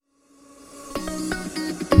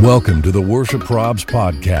Welcome to the Worship Probs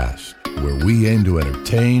podcast, where we aim to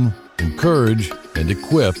entertain, encourage, and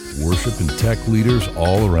equip worship and tech leaders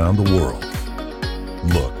all around the world.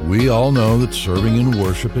 Look, we all know that serving in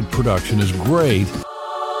worship and production is great,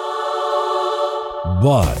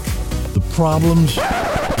 but the problems,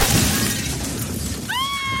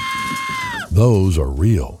 those are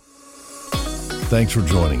real. Thanks for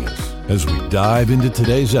joining us as we dive into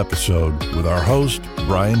today's episode with our host,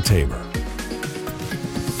 Brian Tabor.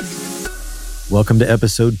 Welcome to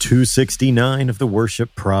episode 269 of the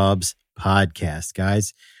Worship Probs podcast.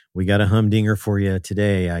 Guys, we got a humdinger for you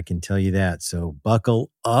today, I can tell you that. So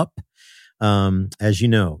buckle up. As you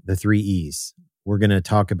know, the 3 E's. We're going to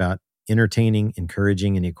talk about entertaining,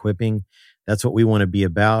 encouraging, and equipping. That's what we want to be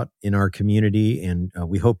about in our community, and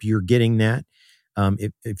we hope you're getting that.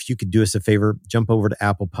 If you could do us a favor, jump over to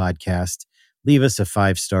Apple Podcast, leave us a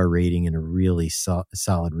 5-star rating and a really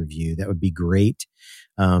solid review. That would be great.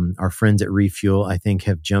 Our friends at Refuel, I think,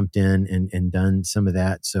 have jumped in and done some of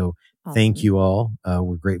that. So awesome. Thank you all.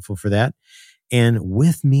 We're grateful for that. And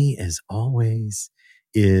with me, as always,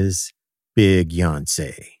 is Big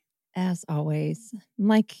Yonsei. As always.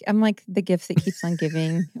 I'm like the gift that keeps on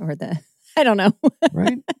giving, or I don't know.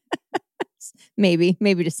 Right? Maybe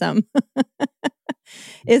to some.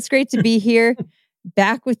 It's great to be here,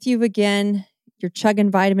 back with you again. You're chugging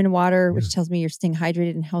vitamin water, which tells me you're staying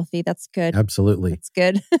hydrated and healthy. That's good. Absolutely. That's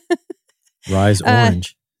good. Rise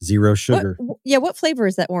orange, zero sugar. What flavor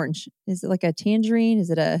is that orange? Is it like a tangerine? Is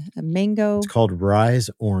it a mango? It's called Rise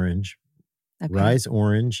Orange. Okay. Rise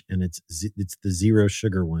Orange, and it's the zero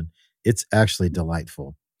sugar one. It's actually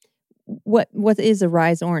delightful. What is a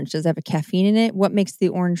Rise Orange? Does it have a caffeine in it? What makes the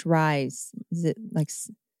orange rise? Is it like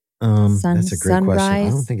that's a great sunrise? question. I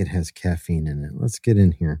don't think it has caffeine in it. Let's get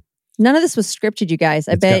in here. None of this was scripted, you guys.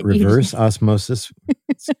 It's got reverse osmosis.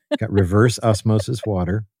 It's got reverse osmosis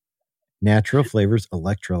water, natural flavors,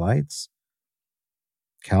 electrolytes,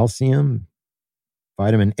 calcium,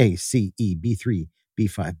 vitamin A, C, E, B3,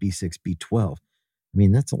 B5, B6, B12. I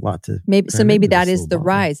mean, that's a lot to maybe that is the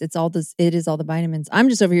Rise. It is all the vitamins. I'm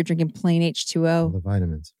just over here drinking plain H2O. All the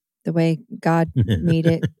vitamins. The way God made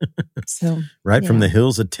it. So from the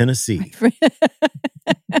hills of Tennessee.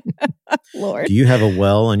 Lord. Do you have a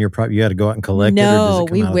well on your property? You had to go out and collect it? Or does it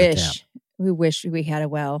come out of the tap? We wish we had a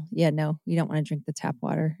well. Yeah, no, you don't want to drink the tap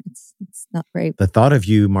water. It's not great. The thought of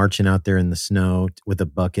you marching out there in the snow with a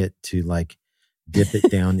bucket to like dip it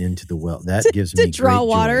down into the well, that gives me to draw great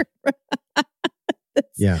water.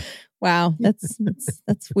 Yeah. Wow, that's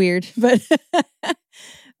weird. But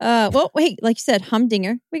well, wait, like you said,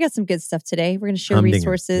 humdinger. We got some good stuff today. We're going to share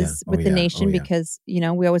resources with the nation because, we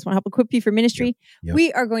always want to help equip you for ministry. Yep.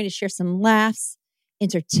 We are going to share some laughs,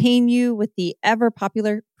 entertain you with the ever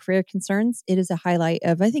popular prayer concerns. It is a highlight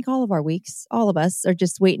of, I think, all of our weeks. All of us are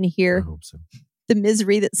just waiting to hear I hope so. the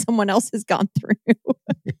misery that someone else has gone through.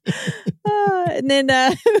 And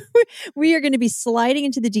then we are going to be sliding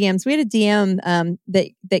into the DMs. We had a DM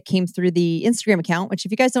that came through the Instagram account, which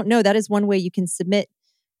if you guys don't know, that is one way you can submit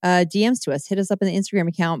DMs to us. Hit us up in the Instagram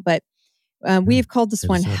account. But we have called this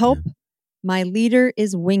one, Help My Leader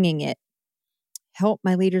is Winging It. Help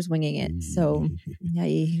My Leader's Winging It. So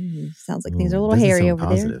sounds like things are a little hairy over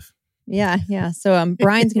positive. there. Yeah. So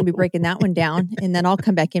Brian's going to be breaking that one down, and then I'll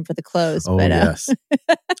come back in for the close. Oh, yes.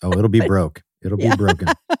 It'll be broke. It'll be broken.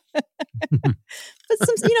 But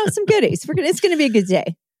some goodies. It's going to be a good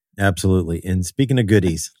day. Absolutely. And speaking of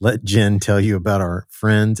goodies, let Jen tell you about our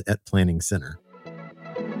friends at Planning Center.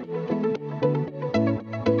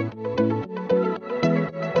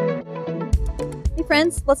 Hey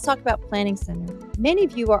friends, let's talk about Planning Center. Many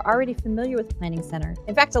of you are already familiar with Planning Center.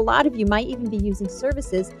 In fact, a lot of you might even be using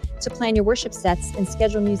services to plan your worship sets and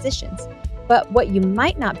schedule musicians. But what you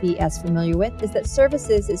might not be as familiar with is that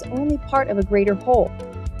services is only part of a greater whole.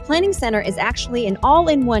 Planning Center is actually an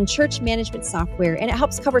all-in-one church management software, and it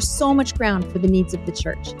helps cover so much ground for the needs of the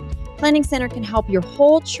church. Planning Center can help your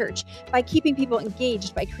whole church by keeping people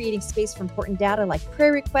engaged by creating space for important data like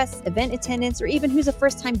prayer requests, event attendance, or even who's a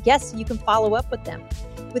first-time guest so you can follow up with them.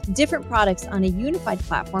 With different products on a unified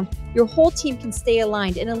platform, your whole team can stay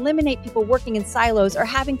aligned and eliminate people working in silos or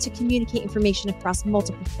having to communicate information across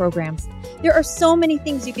multiple programs. There are so many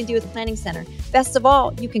things you can do with Planning Center. Best of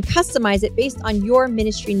all, you can customize it based on your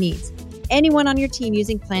ministry needs. Anyone on your team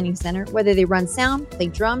using Planning Center, whether they run sound, play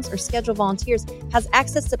drums, or schedule volunteers, has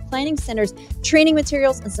access to Planning Center's training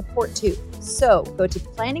materials and support too. So go to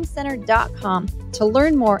planningcenter.com to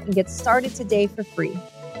learn more and get started today for free.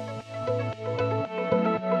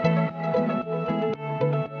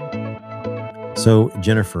 So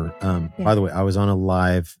Jennifer, by the way, I was on a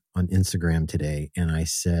live on Instagram today, and I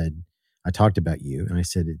said, I talked about you, and I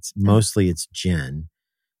said it's Jen.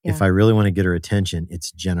 Yeah. If I really want to get her attention,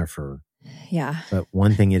 it's Jennifer. Yeah. But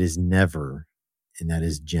one thing it is never, and that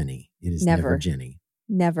is Jenny. It is never Jenny.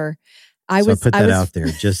 Never. I put that out there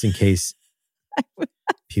just in case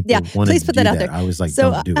people wanted to do that. I was like,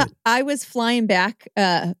 don't do it. I was flying back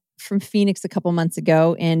from Phoenix a couple months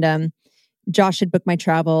ago, and Josh had booked my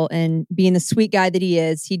travel, and being the sweet guy that he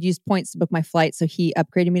is, he'd used points to book my flight. So he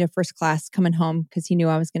upgraded me to first class coming home because he knew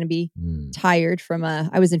I was going to be tired from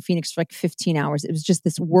I was in Phoenix for like 15 hours. It was just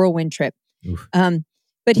this whirlwind trip.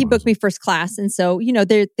 But he booked me first class. And so,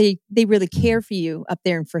 they really care for you up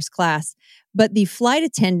there in first class. But the flight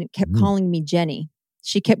attendant kept calling me Jenny.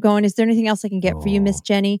 She kept going, is there anything else I can get for you, Miss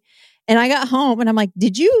Jenny? And I got home and I'm like,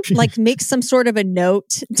 did you like make some sort of a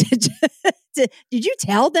note? Did you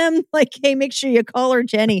tell them like, hey, make sure you call her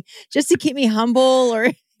Jenny just to keep me humble?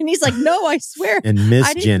 And he's like, no, I swear. And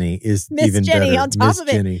Miss Jenny is Miss even Jenny better. on top of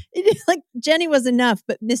it. Like Jenny was enough,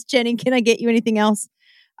 but Miss Jenny, can I get you anything else?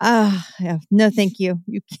 Yeah, no, thank you.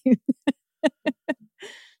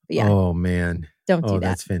 Yeah. Oh man. Don't do that.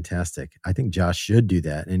 That's fantastic. I think Josh should do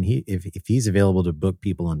that. And if he's available to book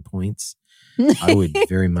people on points, I would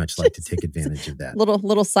very much like to take advantage of that.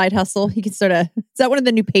 Little side hustle. He can start is that one of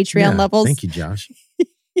the new Patreon levels? Thank you, Josh.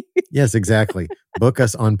 Yes, exactly. Book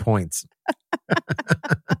us on points.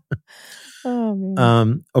 Oh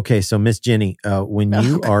man. Okay, so Miss Jenny, when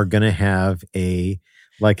you are going to have a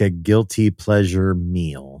guilty pleasure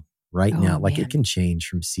meal right now, like it can change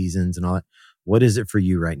from seasons and all that. What is it for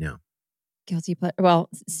you right now? Guilty pleasure. Well,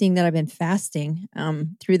 seeing that I've been fasting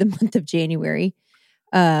through the month of January.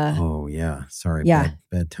 Sorry. Yeah.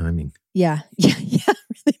 Bad timing. Yeah. Really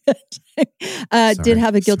bad timing. Did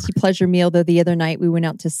have a guilty pleasure meal though the other night. We went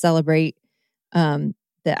out to celebrate the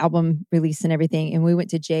album release and everything, and we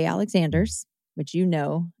went to J. Alexander's, which and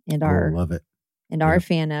are love it, and are a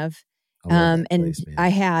fan of. And place, I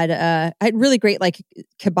had really great like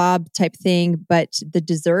kebab type thing, but the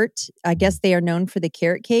dessert, I guess they are known for the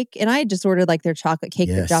carrot cake, and I just ordered like their chocolate cake,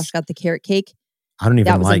 but Josh got the carrot cake. I don't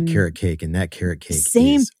even like carrot cake, and that carrot cake is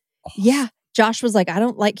awesome. Yeah. Josh was like, I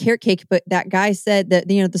don't like carrot cake, but that guy said that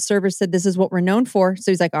the server said this is what we're known for,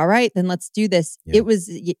 so he's like, all right, then let's do this. Yeah.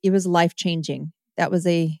 It was life changing. That was so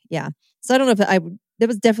I don't know if that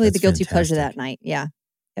was definitely the guilty pleasure that night. Yeah.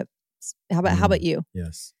 Yep. How about you?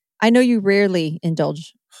 Yes. I know you rarely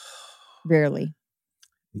indulge. Rarely.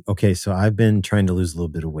 Okay, so I've been trying to lose a little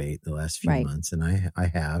bit of weight the last few months, and I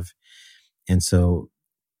have. And so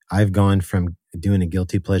I've gone from doing a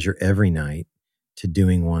guilty pleasure every night to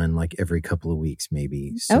doing one like every couple of weeks,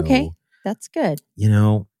 maybe. So, okay, that's good.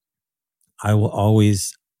 I will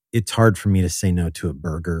always, it's hard for me to say no to a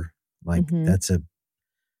burger. Like that's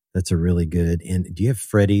a really good. And do you have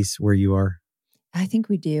Freddy's where you are? I think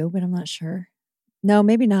we do, but I'm not sure. No,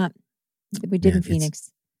 maybe not. We did in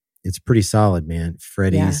Phoenix. It's pretty solid, man.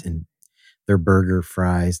 Freddy's and their burger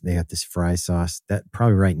fries. They have this fry sauce. That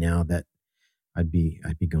probably right now that I'd be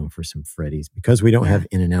going for some Freddy's because we don't have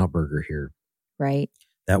In-N-Out burger here. Right.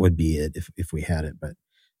 That would be it if we had it. But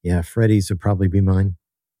yeah, Freddy's would probably be mine.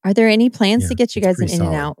 Are there any plans to get you guys an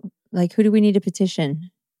In-N-Out? Like, who do we need to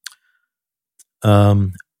petition?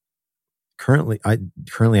 Currently,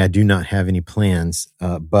 I do not have any plans,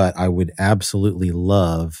 but I would absolutely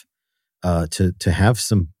love to have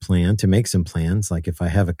some plan, to make some plans. Like if I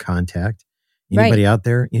have a contact, anybody out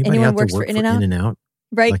there, Anyone out there works work for In-N-Out?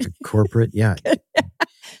 Right, like a corporate, Hit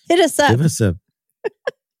us up. Give us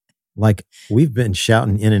like we've been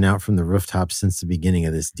shouting In-N-Out from the rooftops since the beginning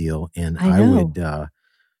of this deal, and I would, I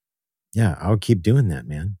would keep doing that,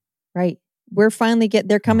 man. Right, we're finally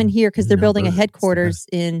they're coming here because they're building a headquarters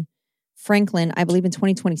in Franklin, I believe in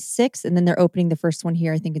 2026, and then they're opening the first one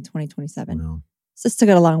here, I think in 2027. Wow. So it's still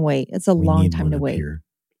got a long wait. It's a long time to wait. Here.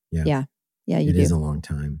 Yeah. It is a long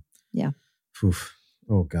time. Yeah. Oof.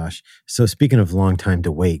 Oh gosh. So speaking of long time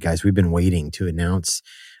to wait, guys, we've been waiting to announce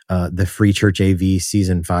the Free Church AV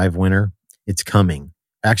Season 5 winner. It's coming.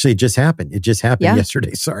 Actually, it just happened. It just happened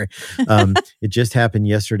yesterday. Sorry. It just happened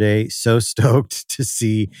yesterday. So stoked to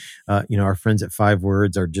see, our friends at 5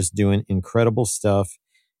 Words are just doing incredible stuff.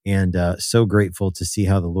 And so grateful to see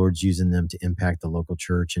how the Lord's using them to impact the local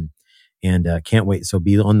church, and can't wait. So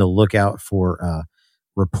be on the lookout for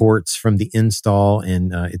reports from the install,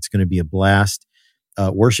 and it's going to be a blast.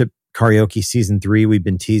 Worship Karaoke Season 3, we've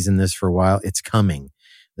been teasing this for a while. It's coming.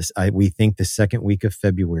 We think the second week of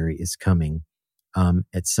February is coming.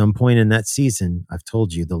 At some point in that season, I've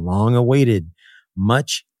told you, the long-awaited,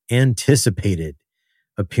 much anticipated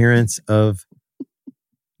appearance of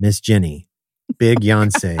Miss Jenny, Big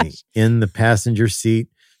Yonsei, in the passenger seat.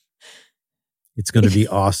 It's going to be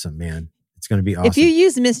awesome, man. It's going to be awesome. If you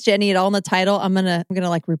use Miss Jenny at all in the title, I'm gonna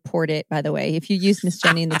like report it. By the way, if you use Miss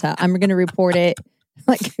Jenny in the title, I'm gonna report it.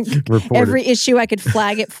 Like every issue I could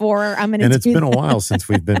flag it for, I'm gonna. And it's been a while since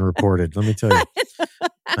we've been reported. Let me tell you.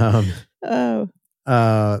 Do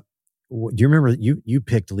you remember you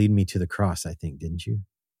picked "Lead Me to the Cross"? I think, didn't you?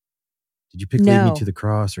 Did you pick "Lead Me to the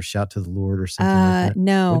Cross" or "Shout to the Lord" or something like that?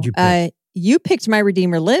 No. What'd you pick? You picked "My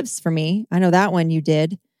Redeemer Lives" for me. I know that one you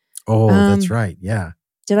did. Oh, that's right. Yeah.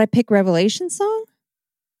 Did I pick Revelation song?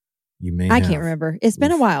 You may. I can't remember. It's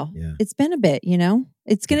been a while. Yeah. It's been a bit.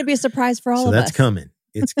 It's going to be a surprise for all of us. So that's coming.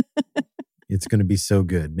 It's going to be so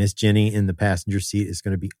good. Miss Jenny in the passenger seat is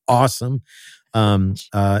going to be awesome.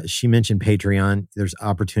 She mentioned Patreon. There's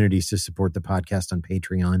opportunities to support the podcast on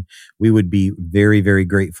Patreon. We would be very, very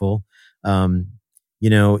grateful.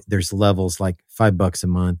 There's levels like $5 a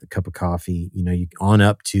month, a cup of coffee, you on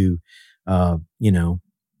up to,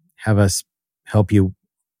 have us help you,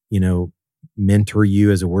 mentor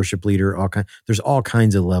you as a worship leader. There's all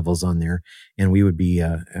kinds of levels on there, and we would be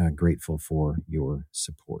grateful for your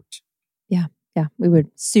support. Yeah, we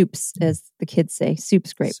would. Soups, as the kids say.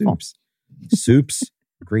 Soups grateful. Soups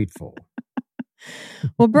grateful.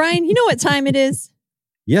 Well, Brian, you know what time it is?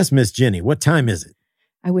 Yes, Miss Jenny. What time is it?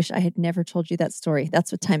 I wish I had never told you that story.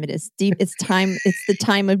 That's what time it is. It's the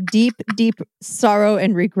time of deep, deep sorrow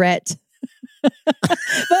and regret.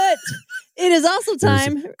 But it is also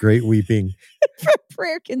time. There's great weeping. For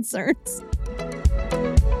Prayer Concerns.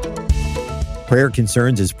 Prayer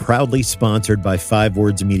Concerns is proudly sponsored by 5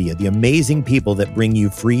 Words Media, the amazing people that bring you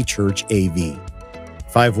free church AV.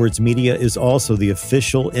 5 Words Media is also the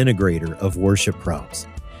official integrator of Worship Props.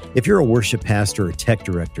 If you're a worship pastor or tech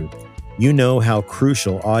director, you know how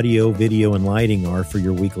crucial audio, video, and lighting are for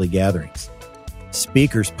your weekly gatherings.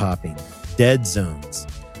 Speakers popping, dead zones,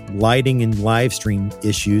 lighting and live stream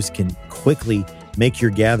issues can quickly make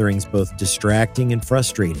your gatherings both distracting and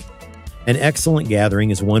frustrating. An excellent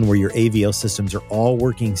gathering is one where your AVL systems are all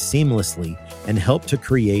working seamlessly and help to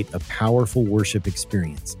create a powerful worship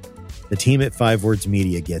experience. The team at 5 Words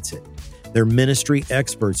Media gets it. They're ministry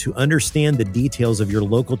experts who understand the details of your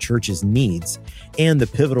local church's needs and the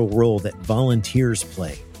pivotal role that volunteers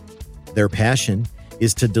play. Their passion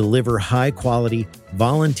is to deliver high-quality,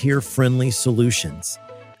 volunteer-friendly solutions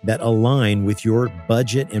that align with your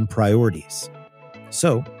budget and priorities.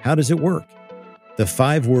 So, how does it work? The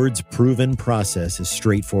 5 Words proven process is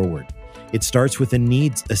straightforward. It starts with a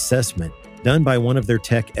needs assessment done by one of their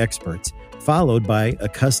tech experts, followed by a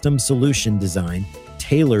custom solution design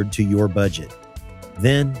tailored to your budget.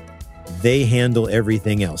 Then they handle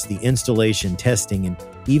everything else, the installation, testing, and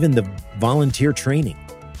even the volunteer training.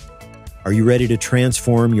 Are you ready to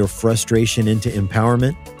transform your frustration into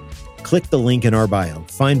empowerment? Click the link in our bio,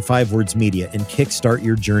 find 5 Words Media, and kickstart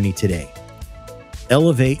your journey today.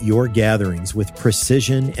 Elevate your gatherings with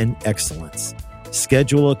precision and excellence.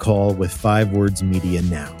 Schedule a call with 5 Words Media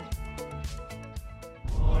now.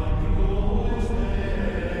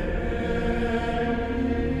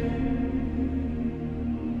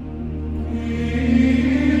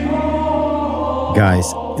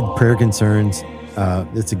 Guys, Prayer Concerns,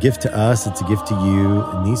 it's a gift to us, it's a gift to you,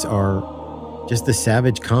 and these are just the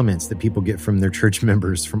savage comments that people get from their church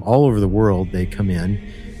members from all over the world. They come in,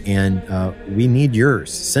 and we need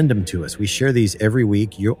yours. Send them to us. We share these every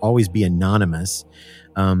week. You'll always be anonymous,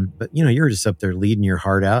 but you're just up there leading your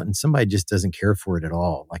heart out, and somebody just doesn't care for it at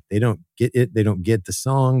all. Like they don't get it. They don't get the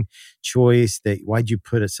song choice. Why'd you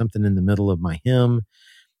put something in the middle of my hymn?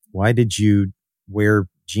 Why did you wear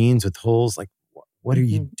jeans with holes? Like, what are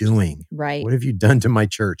you doing? Right. What have you done to my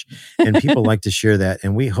church? And people like to share that.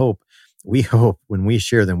 And we hope when we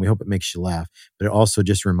share them, we hope it makes you laugh, but it also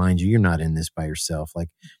just reminds you, you're not in this by yourself. Like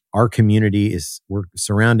our community we're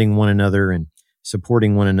surrounding one another and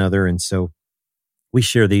supporting one another. And so we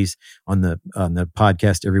share these on the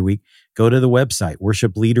podcast every week. Go to the website,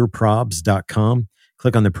 worshipleaderprobs.com.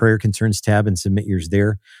 Click on the Prayer Concerns tab and submit yours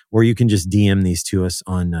there. Or you can just DM these to us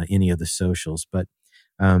on any of the socials. But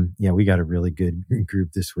we got a really good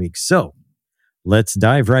group this week. So let's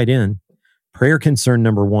dive right in. Prayer concern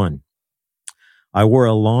number 1. I wore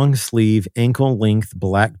a long sleeve, ankle length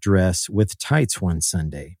black dress with tights one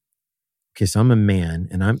Sunday. Okay, so I'm a man,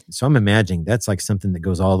 and I'm imagining that's like something that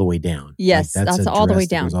goes all the way down. Yes, like that's all the way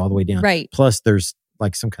down. Goes all the way down. Right. Plus, there's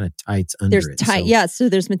like some kind of tights under it. So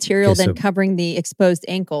there's material then covering the exposed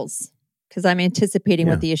ankles, because I'm anticipating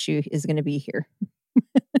what the issue is going to be here.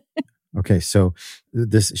 Okay, so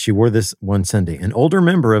she wore this one Sunday. An older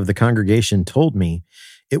member of the congregation told me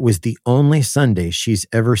it was the only Sunday she's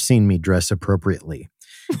ever seen me dress appropriately,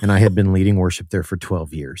 and I had been leading worship there for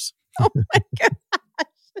 12 years. Oh my gosh.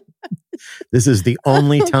 This is the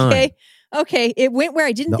only time. Okay, it went where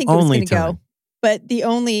I didn't think it was going to go. But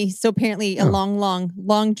so apparently a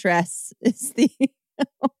long dress is the,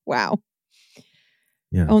 wow.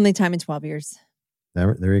 Yeah. Only time in 12 years.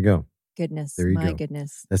 There you go. Goodness. There you go.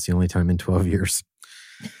 Goodness. That's the only time in 12 years.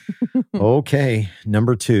 Okay.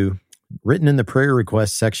 Number 2, written in the prayer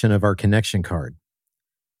request section of our connection card.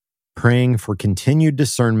 Praying for continued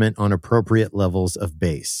discernment on appropriate levels of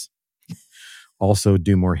bass. Also,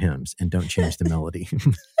 do more hymns and don't change the melody.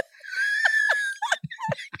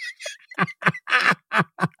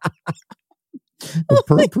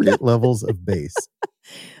 Appropriate levels of bass.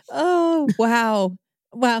 Oh, wow.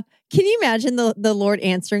 Wow. Can you imagine the Lord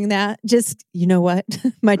answering that? Just, you know what,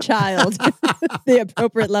 my child, the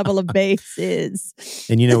appropriate level of bass is.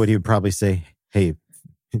 And you know what he would probably say? Hey,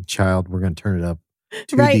 child, we're going to turn it up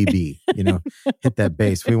 2 dB. Hit that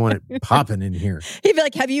bass. We want it popping in here. He'd be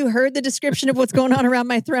like, have you heard the description of what's going on around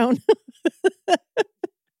my throne?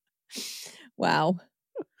 Wow.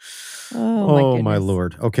 Oh my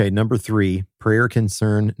Lord. Okay, number 3, prayer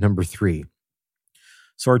concern number 3.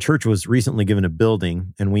 So our church was recently given a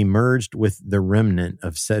building, and we merged with the remnant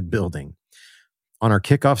of said building. On our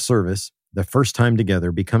kickoff service, the first time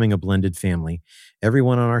together, becoming a blended family,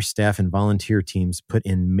 everyone on our staff and volunteer teams put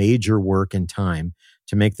in major work and time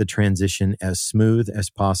to make the transition as smooth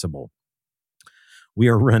as possible. We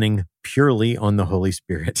are running purely on the Holy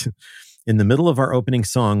Spirit. In the middle of our opening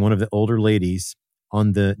song, one of the older ladies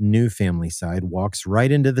on the new family side walks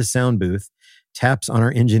right into the sound booth, taps on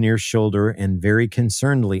our engineer's shoulder, and very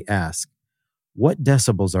concernedly asks, "What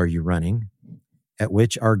decibels are you running?" At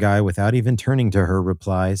which our guy, without even turning to her,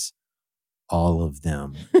 replies, "All of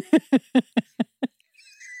them."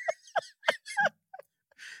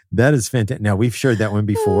 That is fantastic. Now, we've shared that one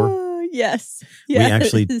before. Yes. We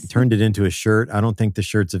actually turned it into a shirt. I don't think the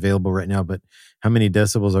shirt's available right now, but how many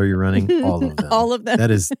decibels are you running? All of them. All of them.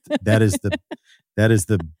 That is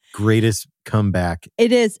the greatest comeback.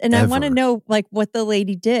 It is. And ever. I want to know what the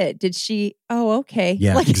lady did. Did she, okay.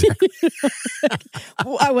 Yeah, exactly.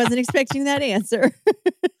 I wasn't expecting that answer.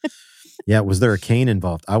 Yeah. Was there a cane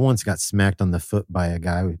involved? I once got smacked on the foot by a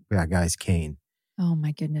guy's cane. Oh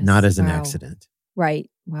my goodness. Not as an accident. Right.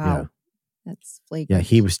 Wow. Yeah. That's flagrant. Yeah.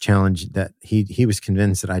 He was challenged that he was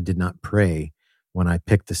convinced that I did not pray when I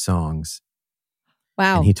picked the songs.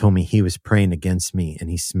 Wow. And he told me he was praying against me, and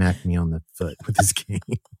he smacked me on the foot with his cane.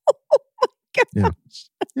 Oh my gosh.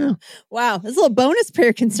 Yeah. Wow. There's a little bonus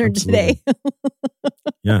prayer concern today.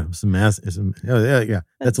 Yeah. Some yeah.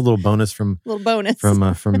 That's a little bonus from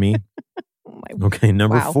me. Okay.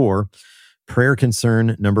 Number 4, prayer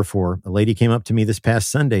concern number 4. A lady came up to me this past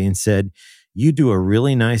Sunday and said, "You do a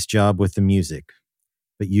really nice job with the music,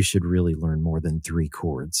 but you should really learn more than 3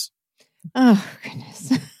 chords." Oh,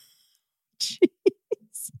 goodness. Jeez.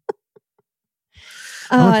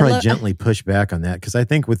 I would probably gently push back on that, because I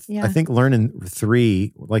think learning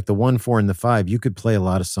 3, like the 1, 4, and the 5, you could play a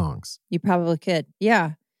lot of songs. You probably could.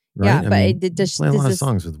 Yeah. Right? Yeah. But does play a lot of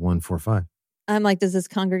songs with 1, 4, 5. I'm like, does this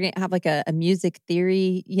congregant have a music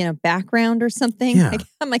theory, background or something? Yeah.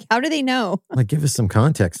 I'm like, how do they know? Give us some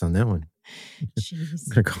context on that one. Jeez.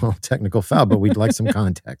 I'm going to call it technical foul, but we'd like some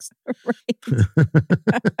context. Right.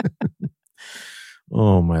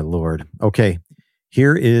 Oh, my Lord. Okay.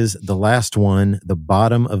 Here is the last one, the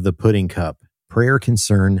bottom of the pudding cup. Prayer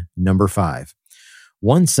concern number 5.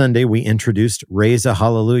 One Sunday, we introduced Raise a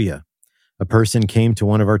Hallelujah. A person came to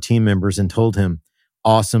one of our team members and told him,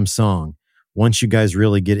 "Awesome song. Once you guys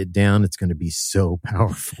really get it down, it's going to be so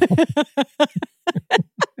powerful."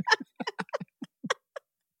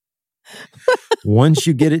 Once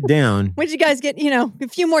you get it down. Once you guys get, a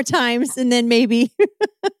few more times, and then maybe.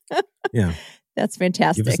 Yeah. That's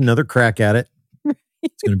fantastic. Give us another crack at it.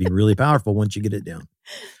 It's going to be really powerful once you get it down.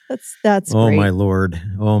 That's Oh, great. my Lord.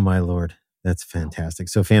 Oh, my Lord. That's fantastic.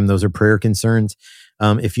 So, fam, those are prayer concerns.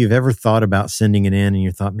 If you've ever thought about sending it in and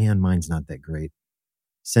you thought, man, mine's not that great,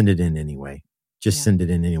 send it in anyway. Send it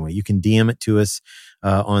in anyway. You can DM it to us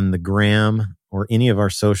on the gram or any of our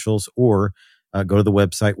socials, or go to the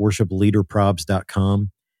website,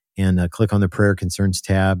 worshipleaderprobs.com, and click on the prayer concerns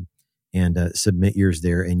tab and submit yours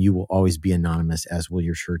there. And you will always be anonymous, as will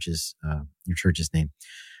your church's name.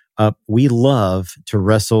 We love to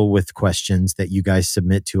wrestle with questions that you guys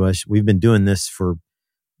submit to us. We've been doing this for,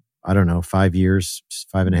 5 years,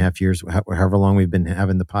 5.5 years, however long we've been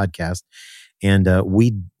having the podcast. And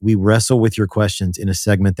we wrestle with your questions in a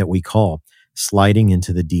segment that we call Sliding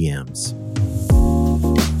into the DMs.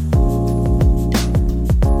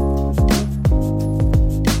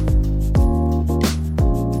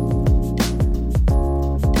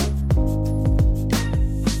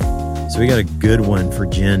 So we got a good one for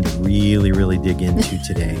Jen to really, really dig into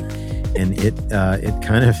today. and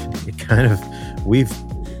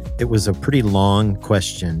it was a pretty long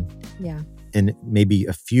question. Yeah. And maybe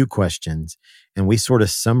a few questions, and we sort of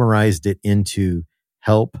summarized it into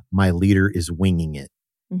help. My leader is winging it.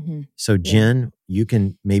 Mm-hmm. So Jen, you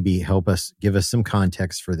can maybe help us, give us some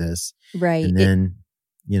context for this. Right. And then,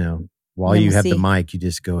 while you have the mic, you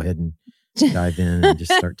just go ahead and dive in and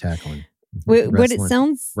just start tackling. What it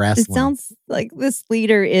sounds like this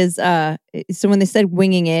leader is, so when they said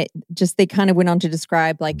winging it, just they kind of went on to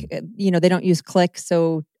describe they don't use click.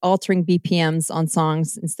 So altering BPMs on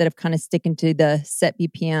songs instead of kind of sticking to the set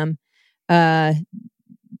BPM,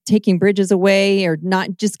 taking bridges away, or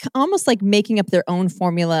not, just almost like making up their own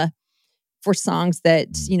formula for songs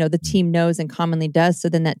that, the team knows and commonly does. So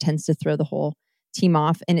then that tends to throw the whole team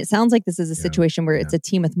off. And it sounds like this is a situation where it's a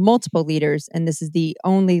team with multiple leaders, and this is the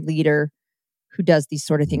only leader who does these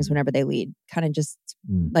sort of things whenever they lead. Kind of just,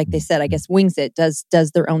 like they said, I guess, wings it, does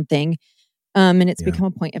their own thing. And it's become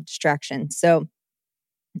a point of distraction. So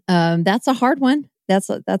that's a hard one. It's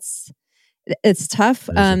tough. That is a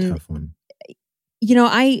tough one.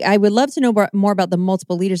 I would love to know more about the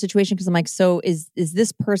multiple leader situation, because I'm like, so is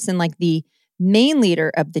this person like the main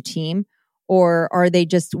leader of the team, or are they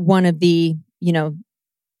just one of the,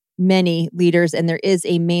 many leaders, and there is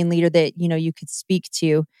a main leader that, you could speak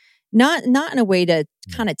to? Not in a way to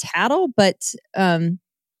kind of tattle, but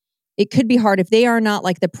it could be hard if they are not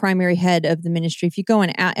like the primary head of the ministry. If you go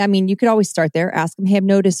and you could always start there, ask them, hey, I've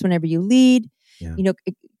noticed whenever you lead,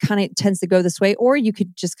 it kind of tends to go this way. Or you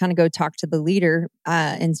could just kind of go talk to the leader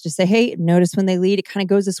and just say, hey, notice when they lead, it kind of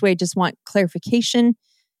goes this way. Just want clarification.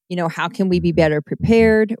 How can we be better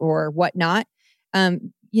prepared or whatnot? I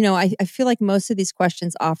feel like most of these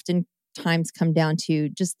questions oftentimes come down to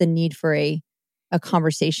just the need for a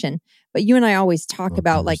conversation. But you and I always talk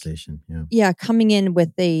about coming in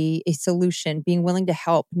with a solution, being willing to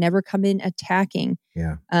help, never come in attacking.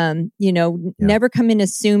 Never come in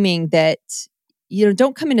assuming that,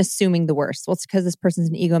 don't come in assuming the worst. Well, it's because this person's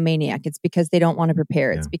an egomaniac. It's because they don't want to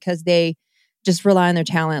prepare. It's because they just rely on their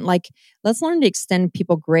talent. Like, let's learn to extend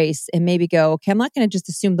people grace and maybe go, okay, I'm not going to just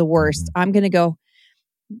assume the worst. I'm going to go,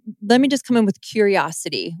 let me just come in with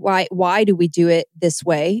curiosity. Why do we do it this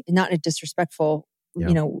way? And not in a disrespectful,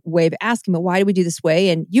 way of asking, but why do we do this way?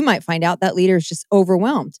 And you might find out that leader is just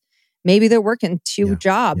overwhelmed. Maybe they're working two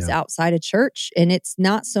jobs outside of church, and it's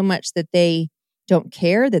not so much that they don't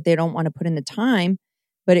care, that they don't want to put in the time,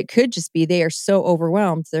 but it could just be they are so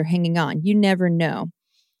overwhelmed, they're hanging on. You never know.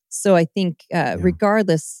 So I think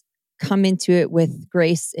regardless, come into it with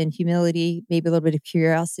grace and humility, maybe a little bit of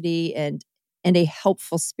curiosity and a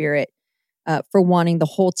helpful spirit for wanting the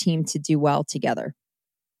whole team to do well together.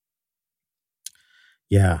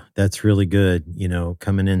 Yeah, that's really good.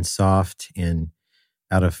 Coming in soft and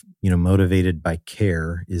out of, motivated by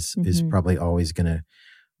care is probably always going to,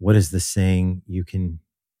 what is the saying? You can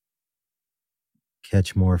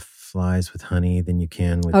catch more flies with honey than you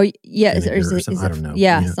can with vinegar or something. I don't know.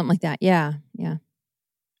 Yeah, something like that. Yeah.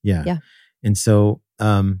 And so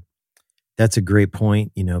that's a great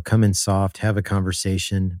point. Come in soft, have a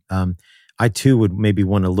conversation. I too would maybe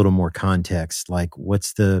want a little more context. Like,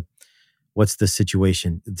 what's the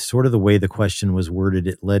situation? Sort of the way the question was worded,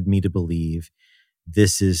 it led me to believe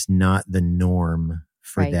this is not the norm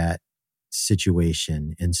for that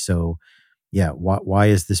situation. And so, why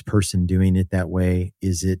is this person doing it that way?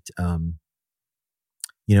 Is it, and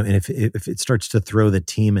if it starts to throw the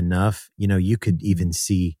team enough, you could even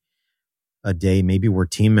see a day maybe where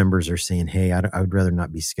team members are saying, hey, I would rather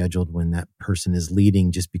not be scheduled when that person is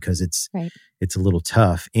leading, just because it's a little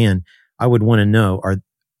tough. And I would want to know,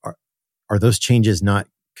 are those changes not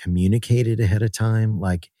communicated ahead of time?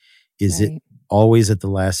 Like, is it always at the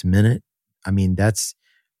last minute? I mean, that's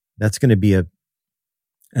going to be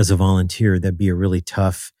as a volunteer, that'd be a really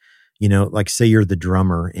tough, like say you're the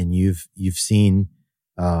drummer and you've seen,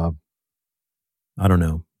 I don't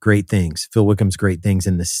know, great things, Phil Wickham's great things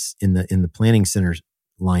in the planning center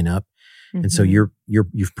lineup. And so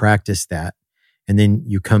you've practiced that. And then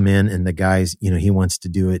you come in and the guys, he wants to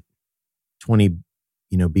do it 20,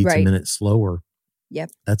 beats a minute slower.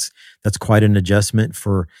 Yep. That's quite an adjustment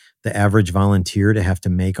for the average volunteer to have to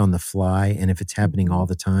make on the fly. And if it's happening all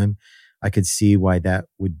the time, I could see why that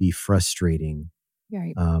would be frustrating.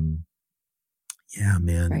 Right.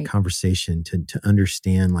 Conversation to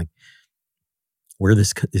understand like where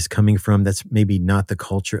this is coming from. That's maybe not the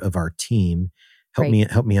culture of our team. Help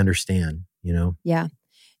me understand, Yeah.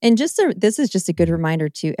 And this is just a good reminder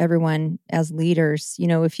to everyone as leaders,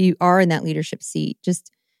 if you are in that leadership seat,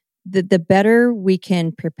 just the better we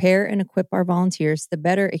can prepare and equip our volunteers, the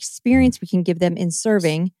better experience we can give them in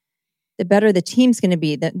serving, the better the team's going to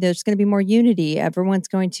be. That there's going to be more unity. Everyone's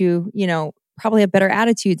going to, probably have better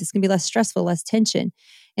attitudes. It's going to be less stressful, less tension.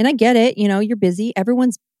 And I get it. You're busy.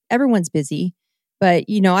 Everyone's busy. But,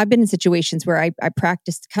 I've been in situations where I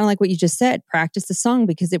practiced kind of like what you just said, practiced a song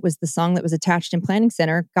because it was the song that was attached in Planning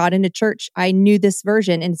Center, got into church. I knew this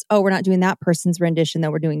version and it's, we're not doing that person's rendition,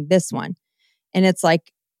 though we're doing this one. And it's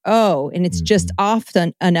like, and it's just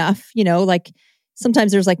often enough, like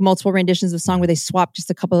sometimes there's like multiple renditions of a song where they swap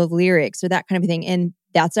just a couple of lyrics or that kind of thing. And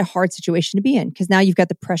that's a hard situation to be in because now you've got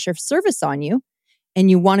the pressure of service on you. And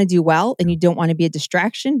you want to do well and you don't want to be a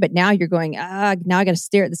distraction, but now you're going, now I got to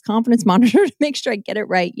stare at this confidence monitor to make sure I get it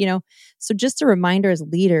right, So just a reminder as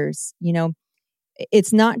leaders,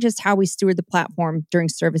 it's not just how we steward the platform during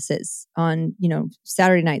services on,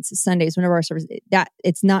 Saturday nights, Sundays, whenever our service, that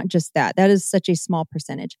it's not just that. That is such a small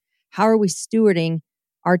percentage. How are we stewarding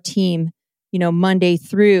our team, Monday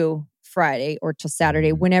through Friday or till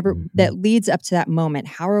Saturday, whenever that leads up to that moment?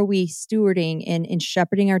 How are we stewarding and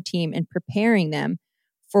shepherding our team and preparing them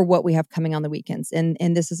for what we have coming on the weekends? And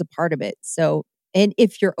this is a part of it. So, and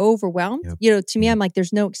if you're overwhelmed, to me, I'm like,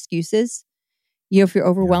 there's no excuses. If you're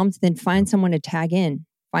overwhelmed, then find someone to tag in,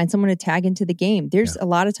 find someone to tag into the game. There's a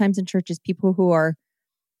lot of times in churches, people who are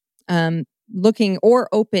looking or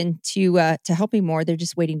open to helping more. They're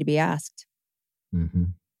just waiting to be asked.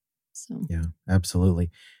 So, yeah,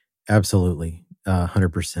 absolutely. Absolutely.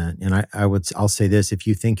 100%. And I'll say this, if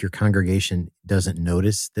you think your congregation doesn't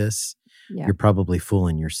notice this, you're probably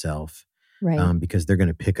fooling yourself. Right. Because they're going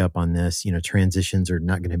to pick up on this. Transitions are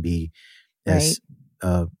not going to be as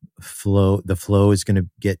the flow is going to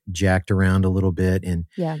get jacked around a little bit. And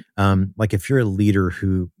like if you're a leader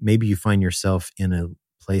who maybe you find yourself in a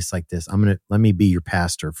place like this, let me be your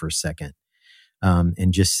pastor for a second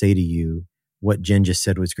and just say to you what Jen just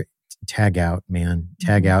said was great. Tag out, man.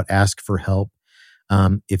 Tag out. Ask for help.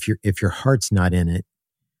 If your heart's not in it,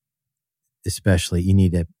 especially, you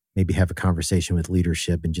need to maybe have a conversation with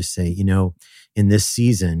leadership and just say, in this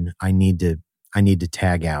season, I need to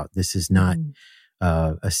tag out. This is not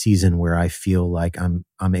a season where I feel like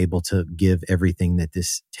I'm able to give everything that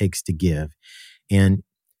this takes to give. And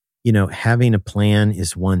having a plan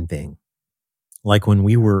is one thing. Like when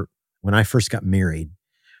I first got married,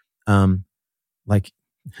 Kim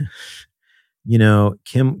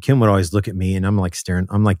would always look at me and I'm like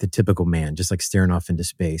the typical man, just like staring off into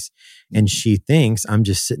space. And she thinks I'm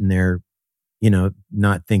just sitting there,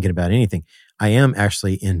 not thinking about anything. I am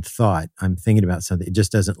actually in thought. I'm thinking about something. It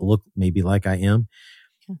just doesn't look maybe like I am.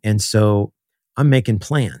 And so I'm making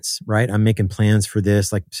plans, right? I'm making plans for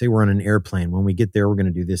this. Like say we're on an airplane. When we get there, we're going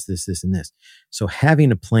to do this, this, this, and this. So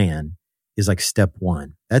having a plan is like step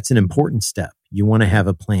one. That's an important step. You want to have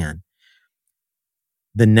a plan.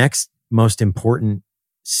 The next most important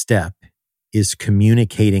step is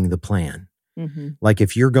communicating the plan. Like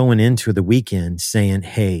if you're going into the weekend saying,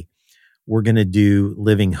 hey, we're going to do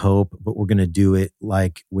Living Hope, but we're going to do it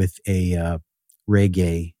like with a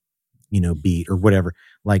reggae, beat or whatever.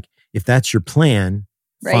 Like if that's your plan,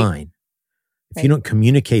 fine. If you don't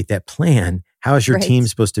communicate that plan, how is your team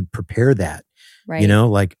supposed to prepare that? Right.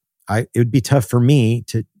 It would be tough for me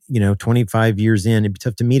to, 25 years in, it'd be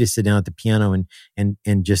tough to me to sit down at the piano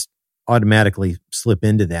and just automatically slip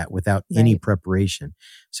into that without any preparation.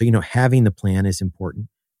 So, having the plan is important.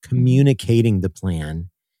 Communicating the plan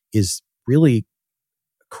is really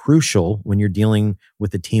crucial when you're dealing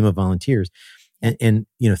with a team of volunteers. And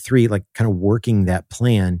 3, like kind of working that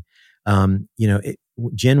plan.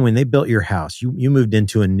 Jen, when they built your house, you moved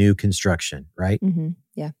into a new construction, right?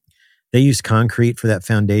 Yeah. They used concrete for that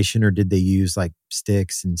foundation, or did they use like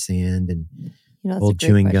sticks and sand and old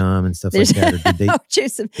chewing gum and stuff like that? Or did they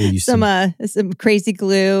use some crazy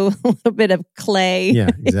glue, a little bit of clay? Yeah,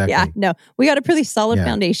 exactly. No, we got a pretty solid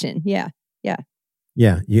foundation. Yeah.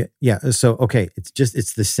 So, okay,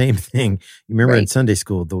 it's the same thing. You remember in Sunday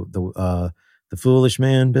school, the foolish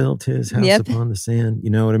man built his house upon the sand. You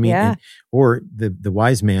know what I mean? Yeah. Or the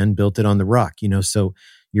wise man built it on the rock. So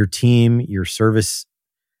your team, your service,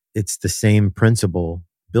 it's the same principle.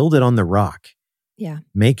 Build it on the rock. Yeah.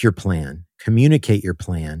 Make your plan. Communicate your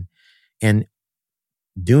plan. And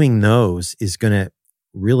doing those is going to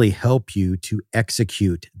really help you to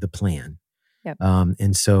execute the plan. Yep.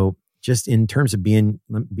 And so just in terms of being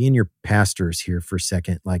your pastors here for a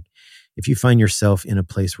second, like if you find yourself in a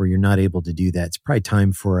place where you're not able to do that, it's probably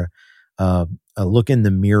time for a look in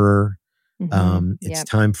the mirror. It's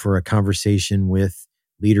time for a conversation with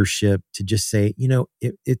leadership to just say,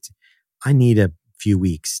 I need a few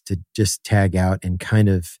weeks to just tag out and kind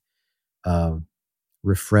of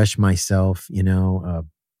refresh myself,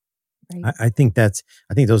 Right. I think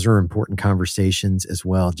those are important conversations as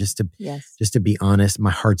well. Just to be honest,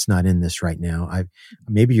 my heart's not in this right now.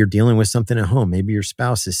 Maybe you're dealing with something at home. Maybe your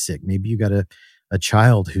spouse is sick. Maybe you got a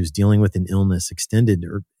child who's dealing with an illness, extended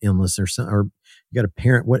or illness, or you got a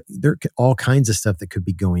parent. There are all kinds of stuff that could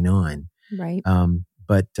be going on. Right.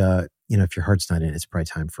 But if your heart's not in it, it's probably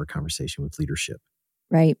time for a conversation with leadership.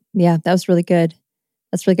 Right. Yeah, that was really good.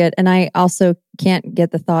 That's really good. And I also can't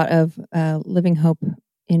get the thought of Living Hope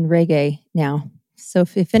in reggae now. So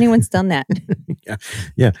if anyone's done that.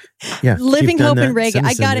 yeah. Living Hope in reggae.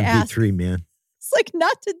 I got to ask. MP3, man. It's like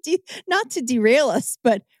not to derail us,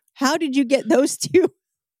 but how did you get those two?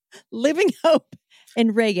 Living Hope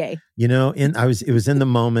and reggae. It was in the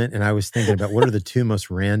moment, and I was thinking about what are the two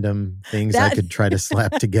most random things I could try to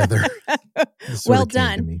slap together. Well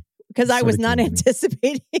done. Because I was not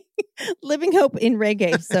anticipating Living Hope in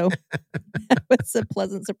reggae. So that was a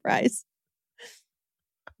pleasant surprise.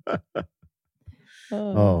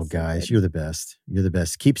 Oh, guys, you're the best. You're the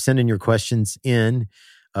best. Keep sending your questions in.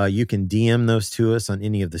 You can DM those to us on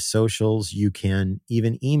any of the socials. You can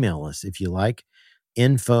even email us if you like.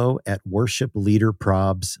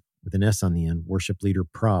 info@worshipleaderprobs with an S on the end,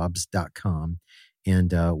 worshipleaderprobs.com.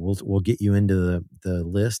 And we'll get you into the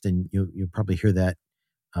list, and you'll probably hear that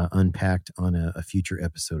unpacked on a future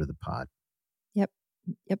episode of the pod. Yep.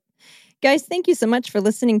 Guys, thank you so much for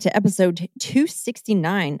listening to episode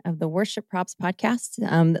 269 of the Worship Probs podcast.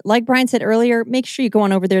 Like Brian said earlier, make sure you go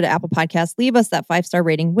on over there to Apple Podcasts, leave us that 5-star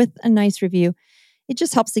rating with a nice review. It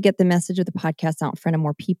just helps to get the message of the podcast out in front of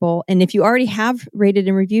more people. And if you already have rated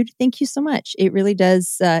and reviewed, thank you so much. It really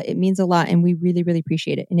does. It means a lot, and we really, really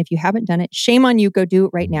appreciate it. And if you haven't done it, shame on you. Go do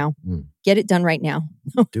it right now. Get it done right now.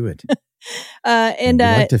 Do it. And we'd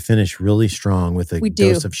like to finish really strong with a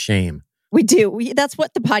dose of shame. We do. That's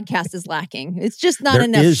what the podcast is lacking. It's just not enough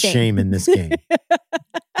shame. There is shame in this game.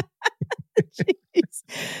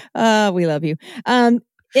 We love you.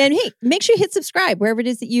 And hey, make sure you hit subscribe wherever it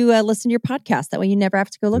is that you listen to your podcast. That way you never have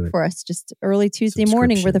to go look for us. Just early Tuesday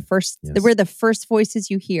morning, we're the first voices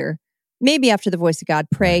you hear. Maybe after the voice of God,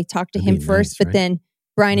 pray, talk to him first, but then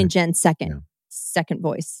Brian and Jen second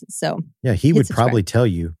voice. So yeah, he would probably tell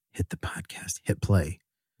you, hit the podcast, hit play.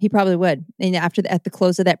 He probably would. And at the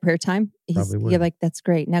close of that prayer time, you're like, that's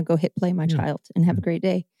great. Now go hit play, my child, and have a great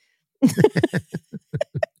day.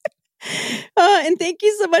 And thank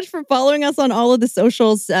you so much for following us on all of the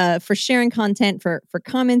socials, for sharing content, for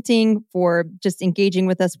commenting, for just engaging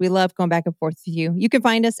with us. We love going back and forth with you. You can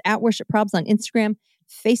find us at Worship Probs on Instagram,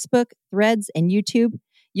 Facebook, Threads, and YouTube.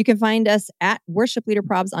 You can find us at Worship Leader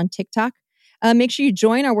Probs on TikTok. Make sure you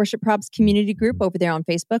join our Worship Probs community group over there on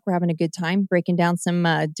Facebook. We're having a good time breaking down some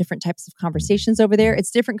different types of conversations over there.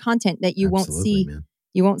 It's different content that you won't see. Man.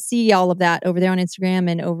 You won't see all of that over there on Instagram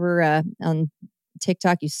and over on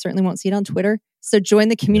TikTok. You certainly won't see it on Twitter. So join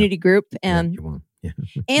the community group and you won't.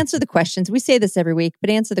 Answer the questions. We say this every week,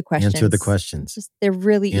 but answer the questions. Answer the questions. They're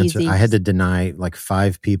really easy. I had to deny like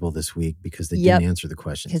 5 people this week because they didn't answer the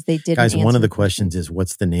questions. Because they didn't. Guys, one of the questions is,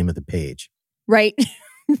 what's the name of the page? Right.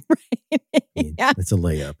 It's a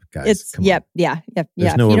layup, guys. Yeah.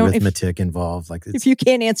 There's no arithmetic involved. Like if you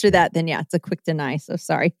can't answer that, then it's a quick deny. So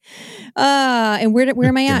sorry. And where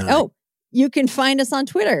am I at? Oh, you can find us on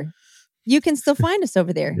Twitter. You can still find us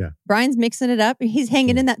over there. Yeah. Brian's mixing it up. He's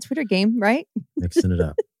hanging in that Twitter game, right? Mixing it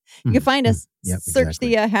up. You can find us. Yep, Search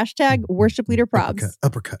the hashtag Worship Leader Probs.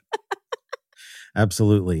 Uppercut.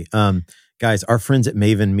 Absolutely. Guys, our friends at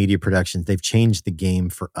Maven Media Productions, they've changed the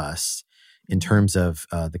game for us in terms of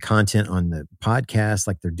the content on the podcast.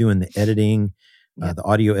 Like they're doing the editing, the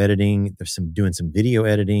audio editing. They're doing some video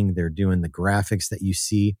editing. They're doing the graphics that you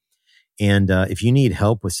see. And if you need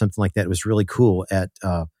help with something like that, it was really cool at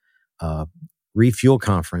Refuel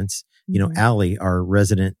Conference. Allie, our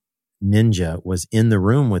resident ninja, was in the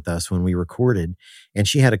room with us when we recorded, and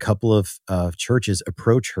she had a couple of churches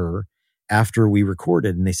approach her after we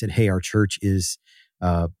recorded, and they said, "Hey, our church is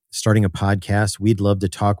starting a podcast. We'd love to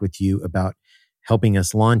talk with you about helping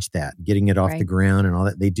us launch that, getting it off the ground and all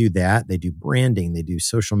that." They do that. They do branding. They do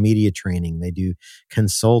social media training. They do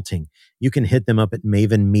consulting. You can hit them up at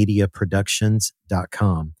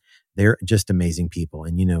mavenmediaproductions.com. They're just amazing people.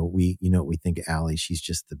 And we think of Allie. She's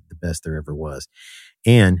just the best there ever was.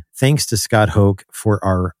 And thanks to Scott Hoke for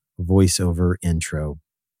our voiceover intro.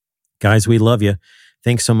 Guys, we love you.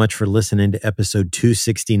 Thanks so much for listening to episode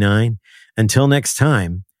 269. Until next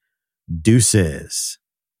time, deuces.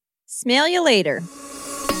 Smell you later.